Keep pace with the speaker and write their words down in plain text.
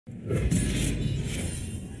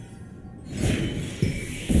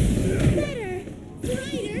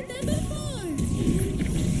Brighter than before.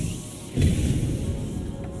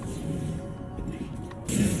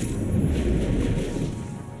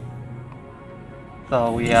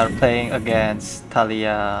 So we are playing against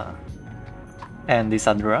Taliyah and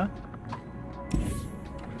Lissandra.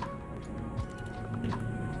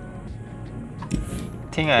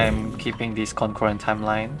 I think I'm keeping this concurrent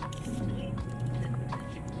timeline.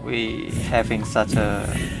 We having such a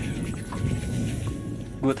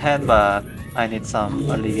good hand, but I need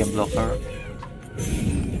some early game blocker.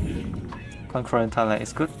 Concurrent timeline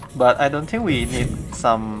is good, but I don't think we need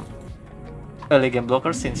some early game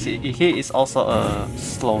blocker since he is also a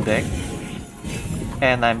slow deck.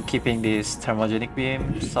 And I'm keeping this thermogenic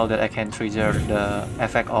beam so that I can trigger the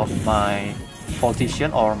effect of my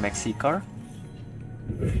Voltician or Mageseeker.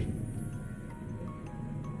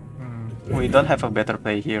 We don't have a better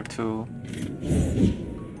play here too.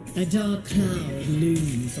 A dark cloud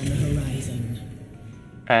looms on the horizon.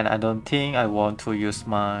 And I don't think I want to use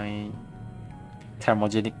my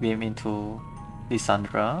thermogenic beam into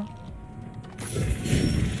Lissandra.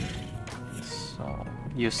 So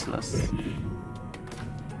useless.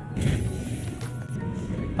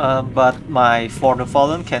 But my For the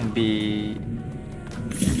Fallen can be...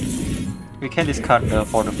 We can discard the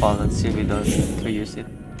For the Fallen if we don't need to use it.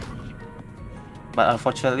 But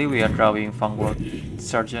unfortunately we are drawing Vanguard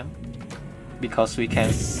Sergeant because we can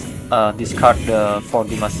discard the for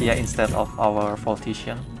Demacia instead of our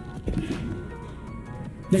Voltician.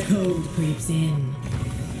 The cold creeps in.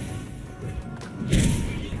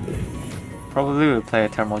 Probably will play a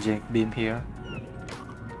thermogenic beam here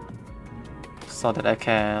so that I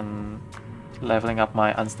can leveling up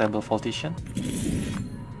my unstable Voltician.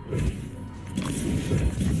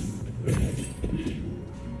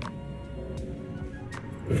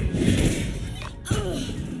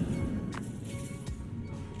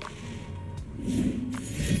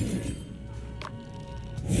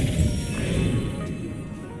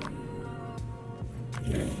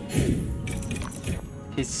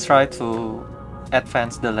 He's tried to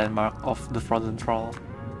advance the landmark of the Frozen Troll.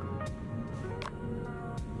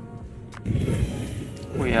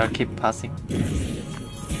 We are keep passing.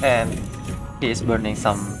 And he is burning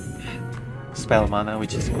some spell mana,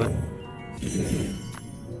 which is good.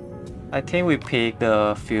 I think we pick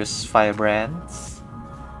the Fuse Firebrands,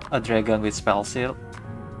 a dragon with spell seal,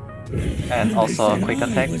 and also a quick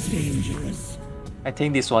attack. I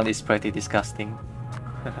think this one is pretty disgusting.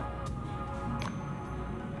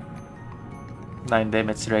 9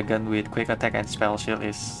 damage dragon with quick attack and spell shield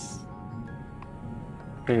is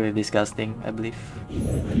really disgusting, I believe.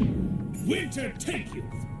 Winter take you.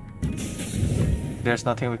 There's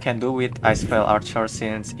nothing we can do with Ice Spell Archer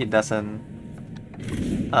since it doesn't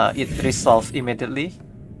it resolves immediately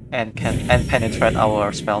and can penetrate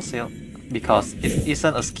our spell shield because it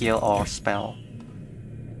isn't a skill or spell.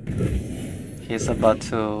 He's about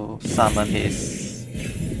to summon his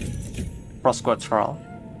Frostguard Troll.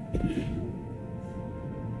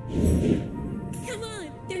 Come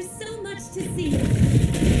on, there's so much to see.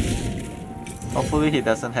 Hopefully he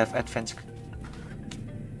doesn't have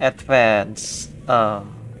advanced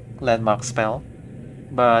landmark spell,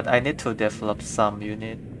 but I need to develop some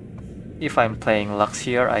unit. If I'm playing Lux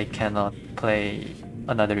here, I cannot play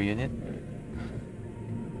another unit,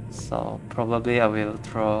 so probably I will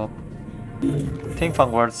drop. I think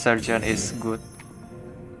Vanguard Sergeant is good,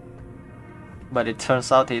 but it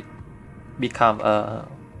turns out it become a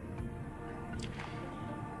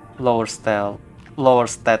lower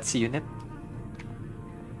stats unit.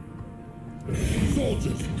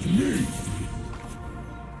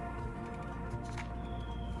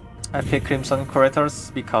 I pick Crimson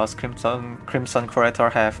Curators because Crimson Curator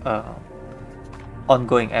have a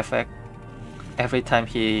ongoing effect. Every time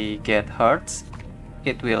he get hurt,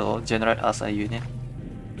 it will generate as a unit.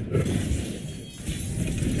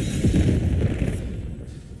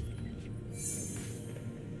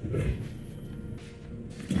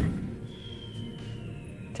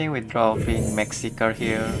 I think we draw in Mageseeker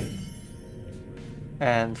here,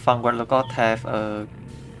 and Vanguard Lookout have a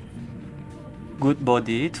good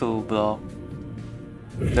body to block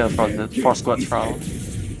the Frostguard Troll,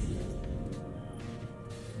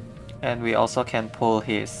 and we also can pull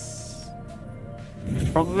his.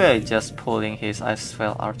 Probably just pulling his Ice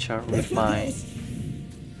Spell Archer with my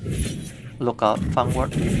Lookout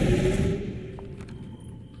Vanguard.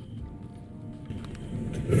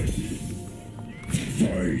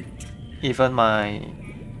 Even my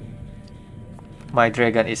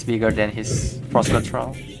dragon is bigger than his Frostguard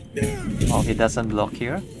Troll. Oh, he doesn't block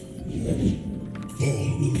here.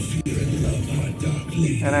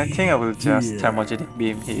 And I think I will just Thermogenic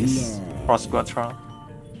Beam his Frostguard Troll.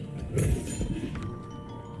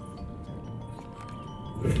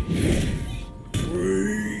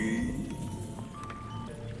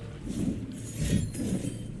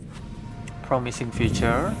 Promising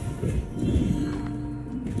future.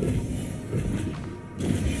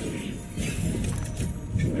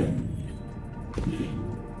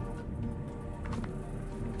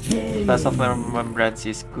 Pass of Remembrance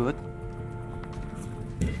is good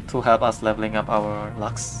to help us leveling up our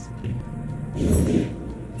Lux.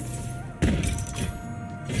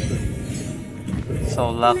 So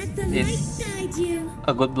Lux is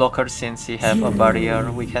a good blocker since he have a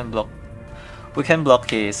barrier. We can block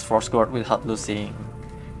his Frostguard without losing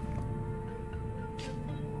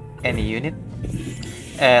any unit.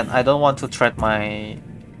 And I don't want to trade my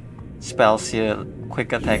Spell Seal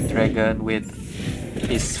Quick Attack Dragon with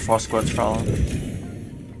his Frostguard Troll.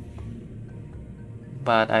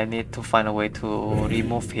 But I need to find a way to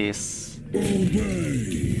remove his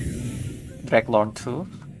Draglorn too.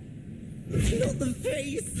 Not the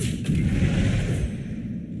face.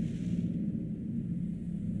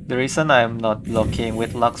 The reason I'm not blocking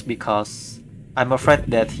with Lux because I'm afraid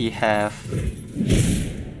that he have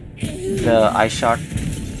the Ice Shard.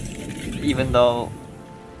 Even though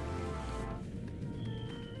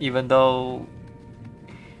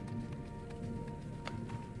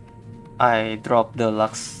I dropped the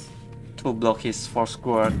Lux to block his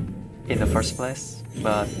Frostguard in the first place,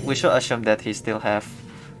 but we should assume that he still have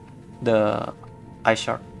the Ice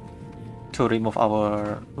Shard to remove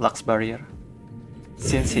our Lux barrier,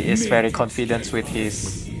 since he is very confident with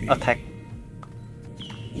his attack.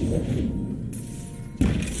 My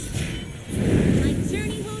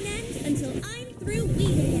journey won't end until I'm through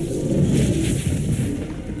weaving it.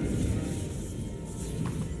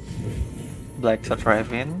 Black to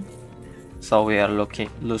drive in, so we are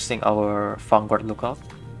losing our Vanguard lookout.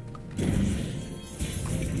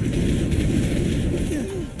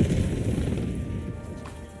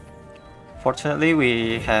 Fortunately,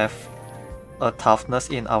 we have a toughness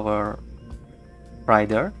in our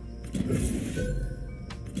rider.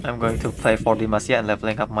 I'm going to play for Demacia and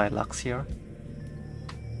leveling up my Lux here.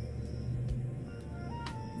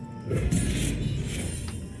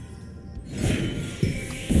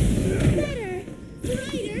 Better,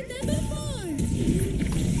 brighter than before.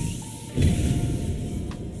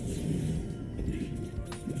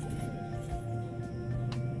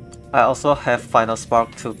 I also have Final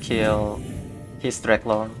Spark to kill his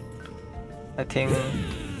Draglorn. I think,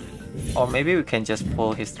 or maybe we can just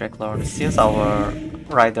pull his Draglorn since our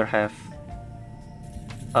rider have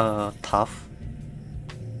tough.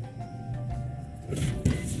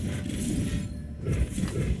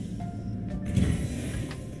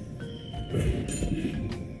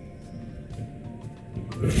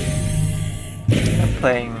 I'm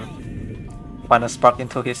playing Final Spark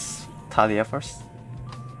into his Taliyah first.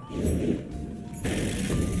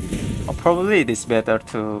 Or probably it is better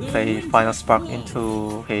to play Final Spark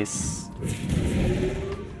into his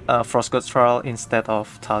Frostguard Troll instead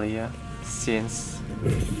of Taliyah, since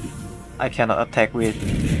I cannot attack with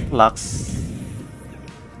Lux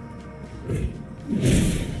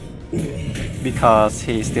because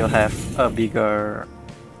he still have a bigger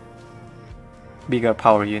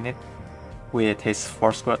power unit with his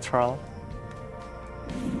Frostguard Troll.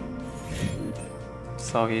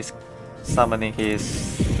 So he's summoning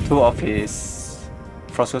two of his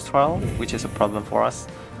Frostguard Troll, which is a problem for us.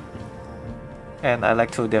 And I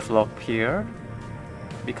like to develop here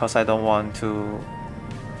because I don't want to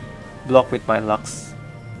block with my Lux.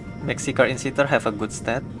 Mageseeker Inciter have a good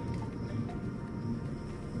stat.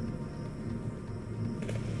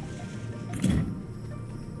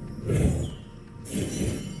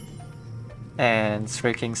 And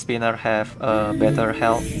Shrieking Spinner have a better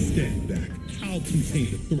health, Stand back. I'll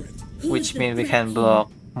contain the threat. which means we can block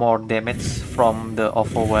more damage from the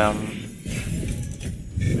overwhelmed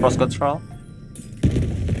Frostguard Troll.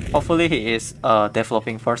 Hopefully he is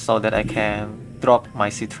developing first so that I can drop my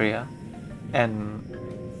Cithria and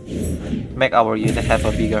make our unit have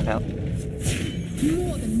a bigger health.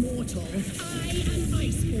 More than mortal, I am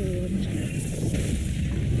Iceborn.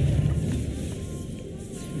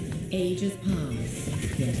 Ages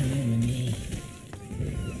pass, yet I remain.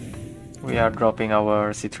 We are dropping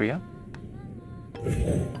our Cithria.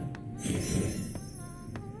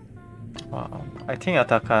 Wow. I think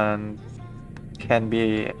Attacan can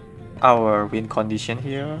be our win condition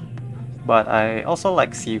here, but I also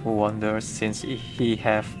like See Who Wonders since he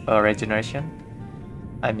have a regeneration.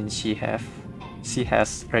 I mean she has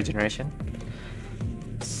regeneration.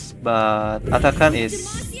 But Akshan is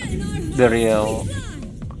Demacia in our the holy real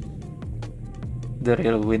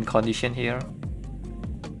blood. win condition here.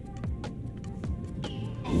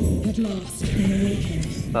 At last, they awakened.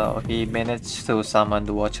 So he managed to summon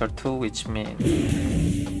the Watcher too, which means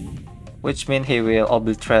he will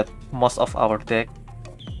obliterate most of our deck.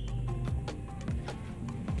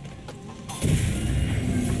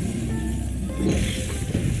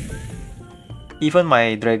 Even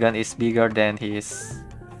my dragon is bigger than his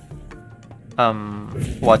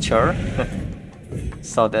Watcher,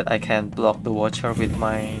 so that I can block the Watcher with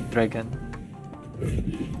my dragon.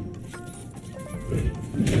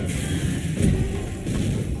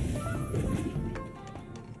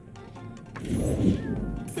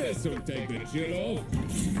 This'll take the chill off.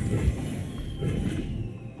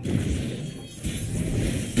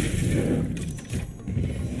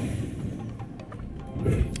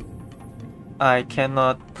 I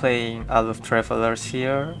cannot play Aloof Travelers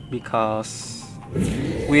here because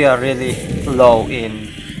we are really low in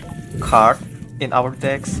card in our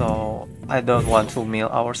deck, so I don't want to mill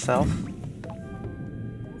ourselves.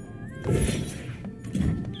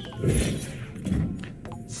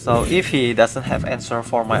 So if he doesn't have answer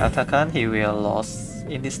for my Akshan, he will lose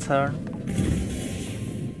in this turn.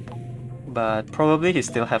 But probably he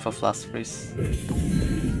still have a flash freeze.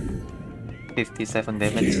 57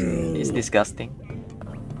 damage is disgusting.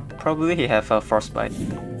 Probably he have a frostbite.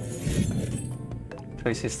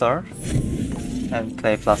 Choice his star and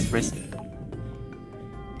play flash freeze.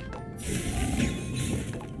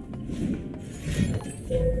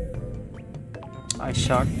 Ice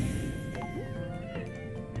shard.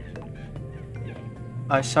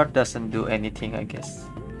 Ice shard doesn't do anything, I guess.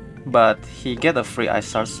 But he get a free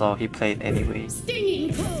ice shard, so he played anyway.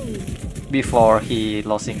 Stinging cold. Before he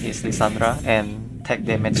losing his Lissandra and take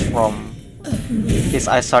damage from his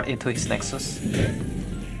ice shard into his Nexus.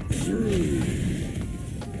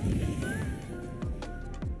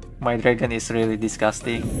 My dragon is really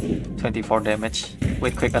disgusting. 24 damage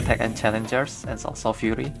with quick attack and challengers and also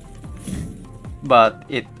fury. But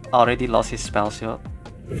it already lost his spell shield.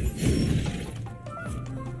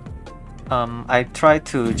 I tried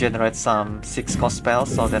to generate some 6 cost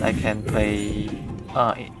spells so that I can play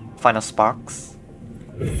Final Sparks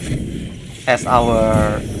as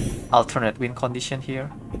our alternate win condition here.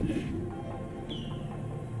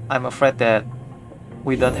 I'm afraid that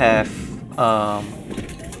we don't have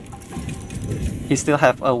he still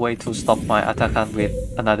have a way to stop my Akshan with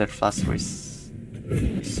another flash freeze.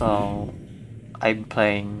 So I'm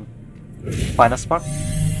playing Final Spark.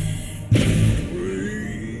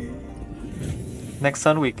 Next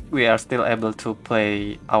turn we are still able to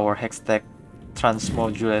play our Hextech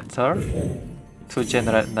Transmogulator to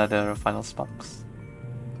generate another Final Sparks.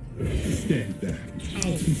 Stand back.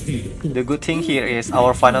 I'll contain the The good thing here is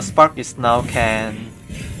our Final Spark is now can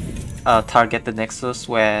target the Nexus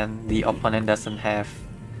when the opponent doesn't have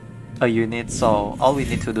a unit, so all we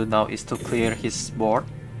need to do now is to clear his board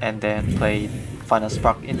and then play Final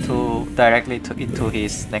Spark directly into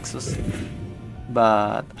his Nexus.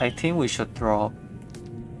 But I think we should drop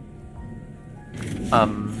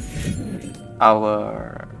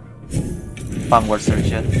our Vanguard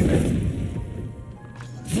Sergeant,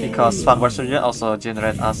 because Vanguard Sergeant also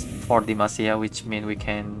generate us for Demacia, which means we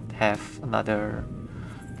can have another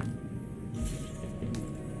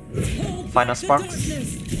Final Sparks.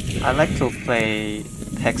 I like to play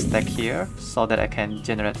Hextech here so that I can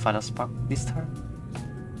generate Final Spark this turn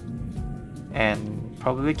and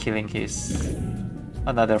probably killing his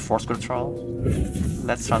another Force Control.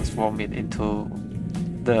 Let's transform it into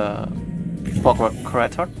the Clockwork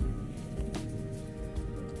Creator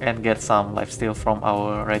and get some lifesteal from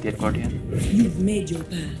our Radiant Guardian. You've made your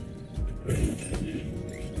path.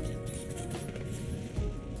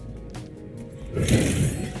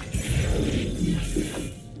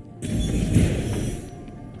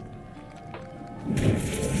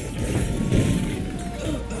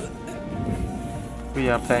 We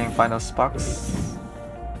are playing Final Sparks,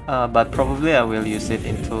 but probably I will use it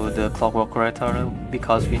into the Clockwork Creator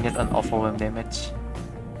because we need an overwhelm damage.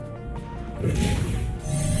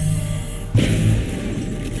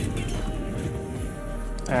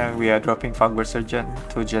 And we are dropping Vanguard Sergeant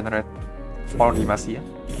to generate 4 Demacia.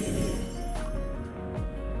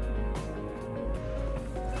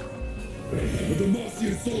 The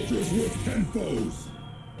Demacia soldiers with 10 foes.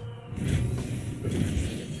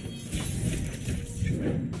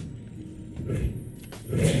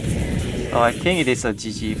 Oh, I think it is a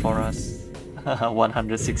GG for us.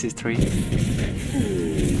 163.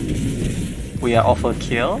 We are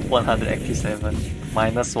overkill. 187.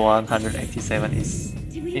 Minus 187 is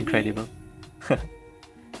incredible.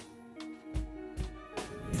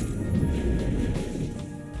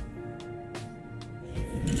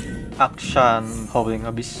 Akshan Howling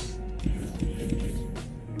Abyss.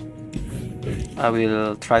 I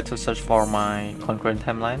will try to search for my concurrent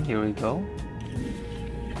timeline. Here we go.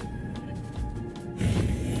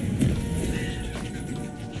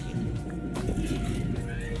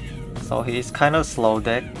 So he is kind of slow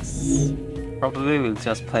deck. Probably will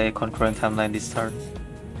just play concurrent timeline this turn.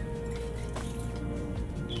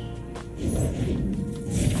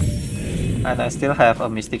 And I still have a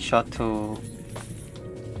mystic shot for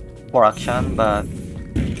Akshan, but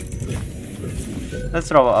let's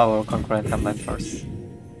draw our concurrent timeline first.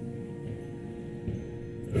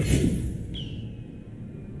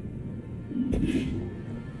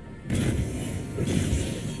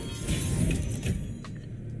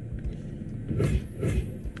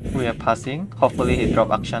 We are passing. Hopefully he drop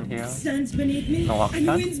Akshan here. Stands beneath me, No and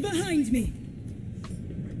the Akshan. wind's behind me.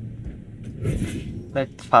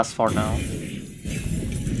 Let's pass for now.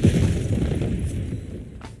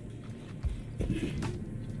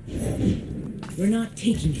 We're not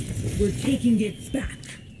taking it. We're taking it back.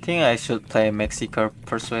 I think I should play Mageseeker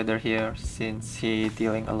Persuader here since he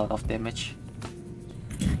dealing a lot of damage.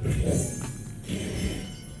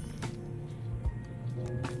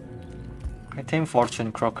 I think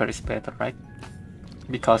Fortune Crocker is better, right?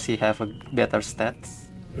 Because he have a better stats.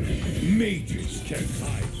 Mages can't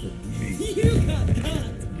hide from me. You got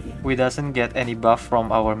caught. We doesn't get any buff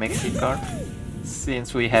from our Mageseeker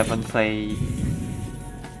since we haven't played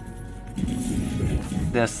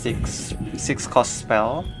the 6 cost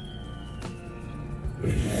spell.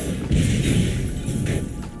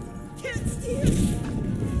 Can't steal.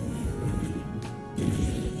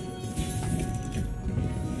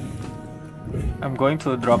 I'm going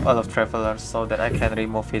to drop Aloof Travelers so that I can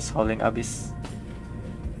remove his Howling Abyss.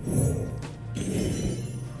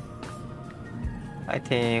 I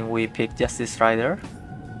think we pick Justice Rider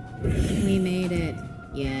We made it.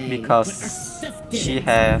 Yay. because she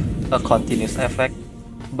have a continuous effect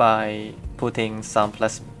by putting some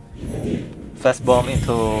flash bomb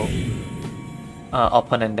into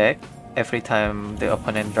opponent deck every time the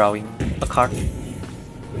opponent drawing a card.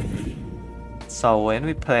 So when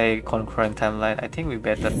we play concurrent timeline, I think we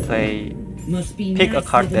better pick a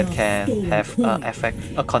card that can have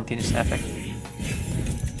a continuous effect.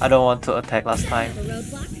 I don't want to attack last time A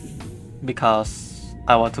roadblock? because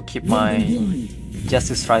I want to keep my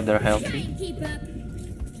Justice Rider Try healthy and keep up.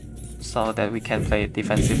 so that we can play it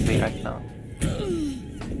defensively right now.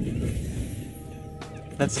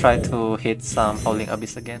 Let's try to hit some Howling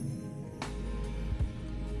Abyss again.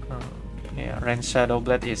 Yeah, Rain Shadow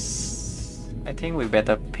Blade is... I think we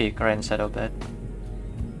better pick Rain Shadow Blade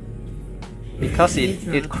because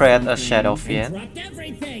it creates a Shadow Fiend, Dropped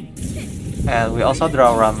everything. and we also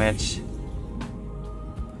draw Ramage.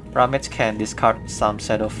 Ramage can discard some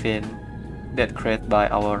Shadow Fiend that created by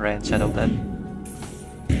our Rain Shadow Blade.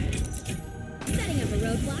 Setting up a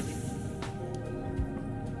roadblock.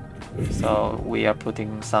 So we are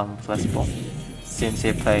putting some Flash Bomb since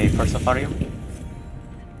he played Persevarium.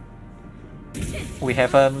 We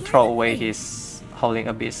haven't thrown away his Howling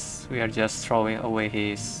Abyss, we are just throwing away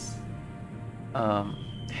his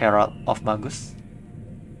Herald of Magus.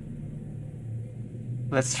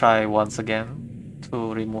 Let's try once again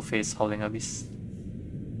to remove his Howling Abyss.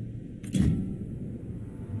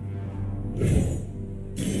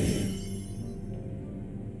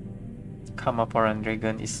 Kamaporan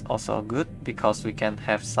Dragon is also good because we can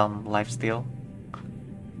have some lifesteal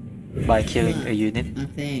by killing a unit. A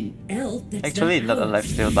thing. Actually, not a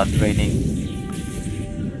lifesteal but draining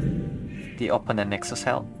the opponent Nexus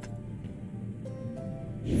health.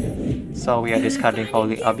 So we are discarding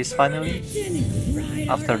Howling Abyss finally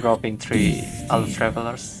after dropping 3 Aloof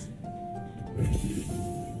Travelers.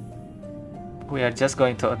 We are just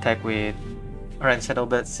going to attack with Rain Shadow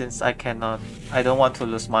Blade since I don't want to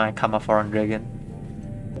lose my Kamaforan Dragon.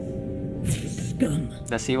 Scum.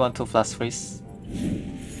 Does he want to flash freeze?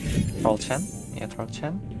 Troll Chen? Yeah, Troll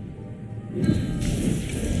Chen.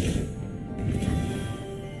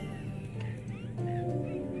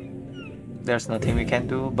 There's nothing we can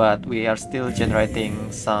do, but we are still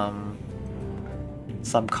generating some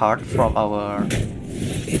card from our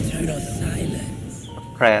Eternal silence.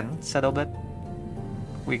 Rain Shadow Blade.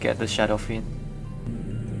 We get the Shadow Fiend.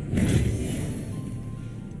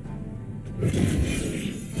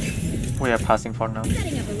 We are passing for now.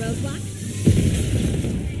 Setting up a roadblock.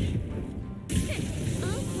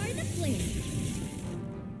 All part of the plan.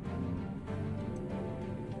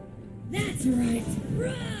 That's right.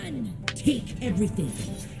 Run. Take everything.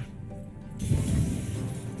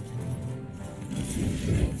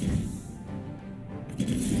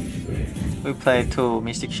 We played 2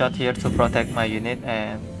 Mystic Shot here to protect my unit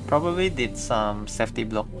and probably did some safety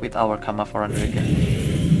block with our Kama for Dragon.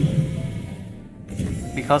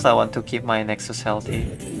 Because I want to keep my Nexus healthy.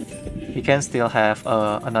 He can still have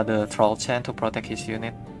another Troll Chain to protect his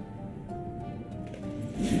unit.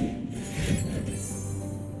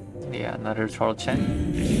 Yeah, another Troll Chain.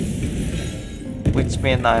 Which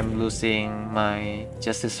means I'm losing my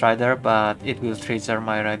Justice Rider, but it will trigger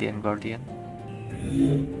my Radiant Guardian.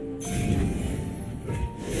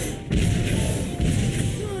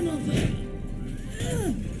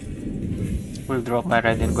 Will drop my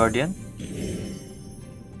Radiant Guardian.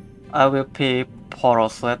 I will pick Poro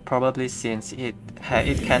Sled probably since it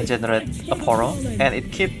can generate a Poro and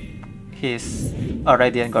it keep his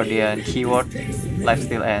Radiant Guardian keyword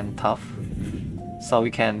lifesteal and tough, so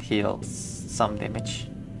we can heal some damage.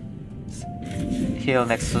 Heal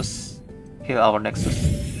Nexus, heal our Nexus.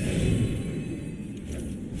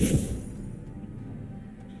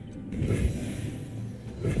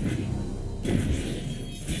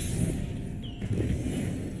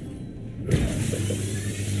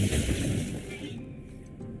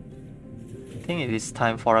 I think it is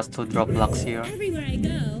time for us to drop Lux here. Everywhere I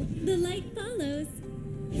go, the light follows.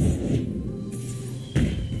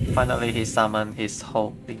 Finally, he summoned his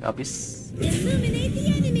Howling Abyss. Illuminate the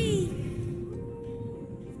enemy!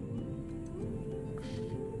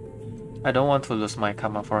 I don't want to lose my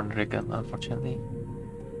Kama for Dragon, unfortunately.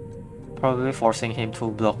 Probably forcing him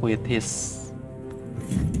to block with his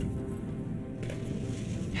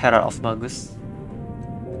Herald of Magus.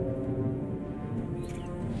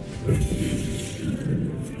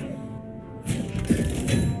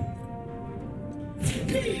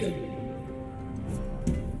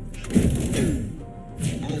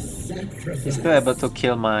 He's still able to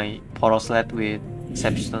kill my Poroslet with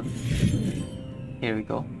Sepstone. Here we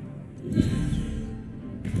go.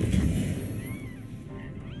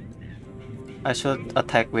 I should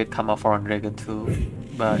attack with Camouflage Dragon too,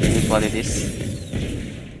 but it is what it is.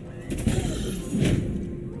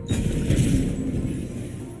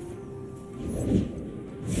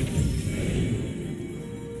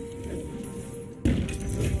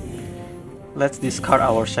 Let's discard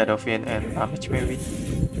our Shadow Fiend and Ramage maybe.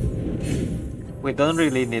 We don't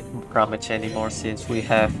really need Ramage anymore since we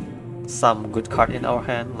have some good card in our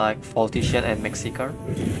hand like Voltician and Mageseeker.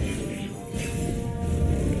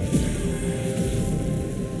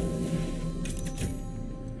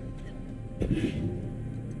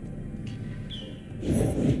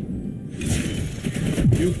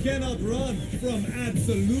 You cannot run from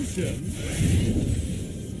absolution.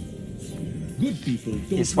 Good people don't.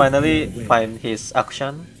 He's finally find his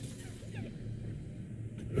Akshan.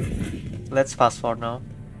 Let's fast forward now.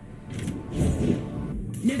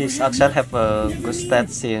 His Akshan have a good stat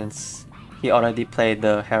since he already played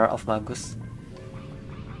the Herald of Magus.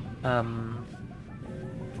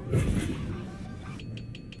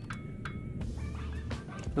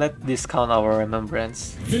 Let's discount our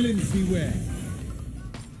Remembrance. Villains beware.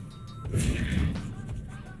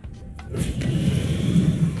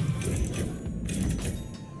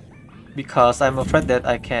 Because I'm afraid that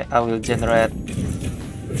I will generate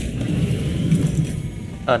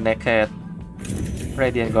a naked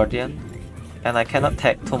Radiant Guardian and I cannot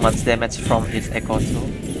take too much damage from his Echo too.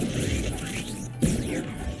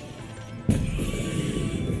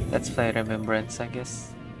 Let's play Remembrance, I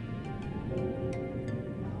guess.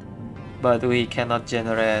 But we cannot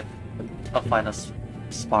generate a final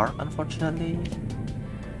spark, unfortunately,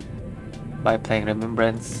 by playing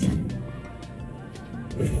Remembrance.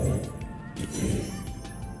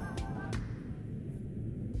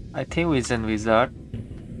 I think Vision Wizard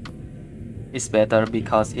is better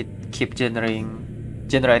because it keeps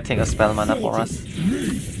generating a spell mana for us.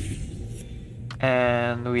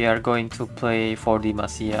 And we are going to play for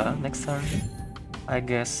Demacia next turn, I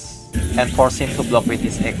guess, and force him to block with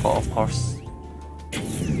his Echo, of course,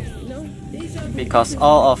 because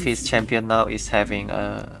all of his champion now is having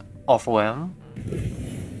a Overwhelm.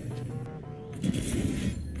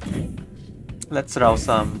 Let's draw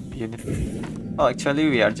some unit. Oh, actually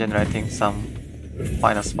we are generating some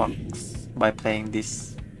final sparks by playing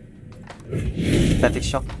this Static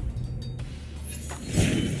Shock.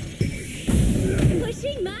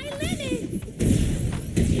 Pushing my limits!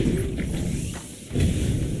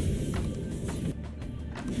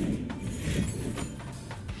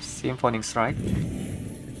 Symphonic Strike.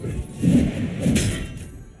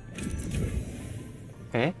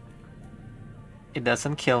 Okay. It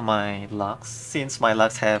doesn't kill my Lux, since my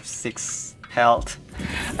Lux have 6 health.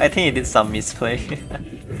 I think he did some misplay.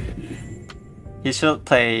 He should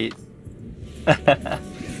play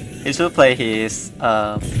He should play his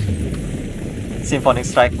Symphonic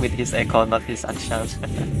Strike with his Echo, not his Akshan.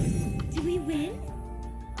 Do we win?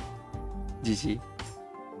 GG.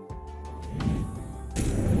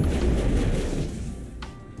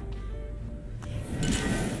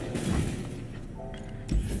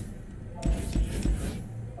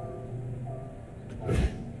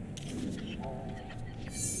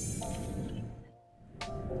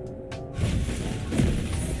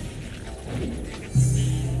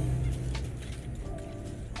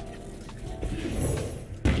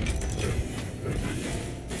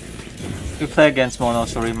 We play against mono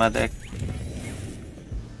Shurima deck.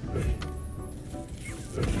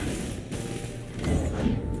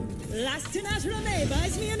 Last natural May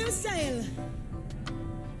buys me a new sail.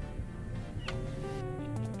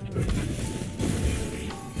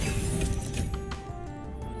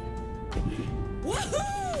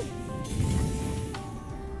 Woohoo!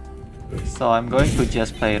 So I'm going to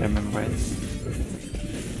just play Remembrance.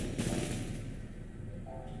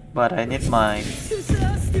 But I need my Too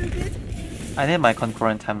slow, stupid.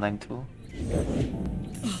 Concurrent Timeline too.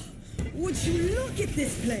 Would you look at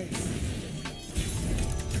this place?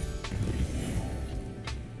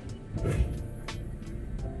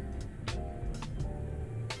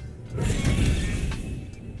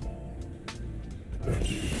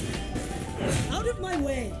 Out of my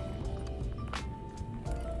way.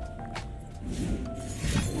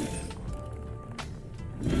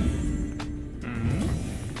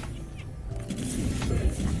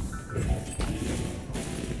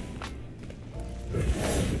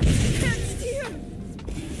 Can't steer.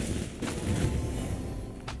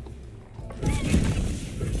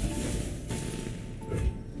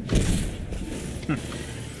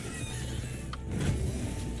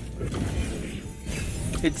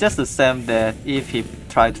 It's just the same that if he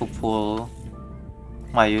tried to pull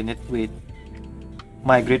my unit with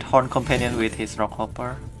my Gridhorn companion with his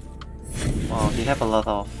Rockhopper. Well, he have a lot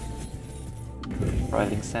of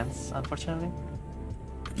Roiling Sands, unfortunately.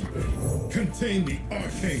 Contain the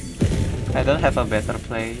arcane. I don't have a better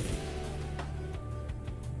play.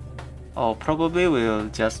 Oh, probably we'll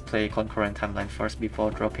just play Concurrent Timeline first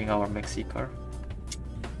before dropping our Mageseeker.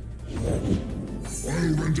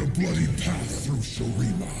 I'll rend a bloody path through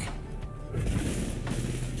Shurima.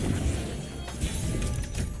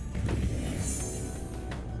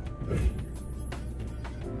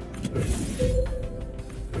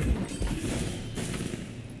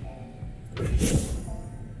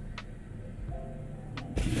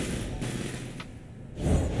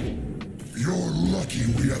 You're lucky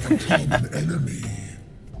we have a common enemy.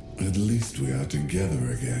 At least we are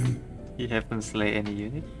together again. He haven't slayed any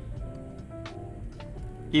unit.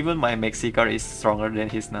 Even my Mageseeker is stronger than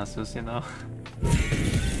his Nasus, you know.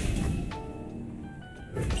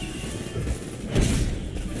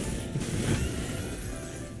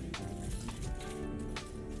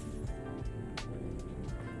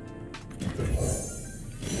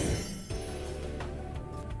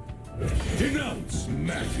 Denounce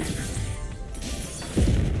magic.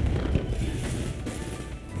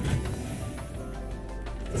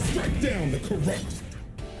 Strike down the corrupt.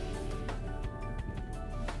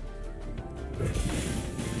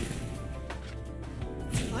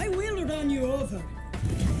 I will run you over.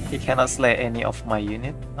 He cannot slay any of my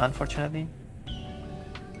unit, unfortunately.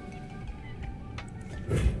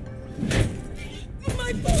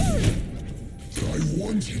 My board! I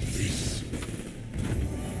wanted this.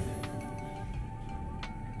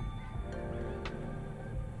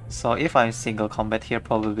 So if I'm single combat here,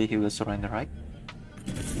 probably he will surrender, right?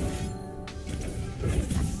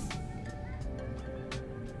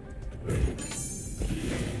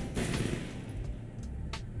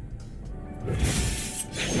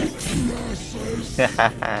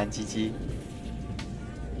 Haha, GG.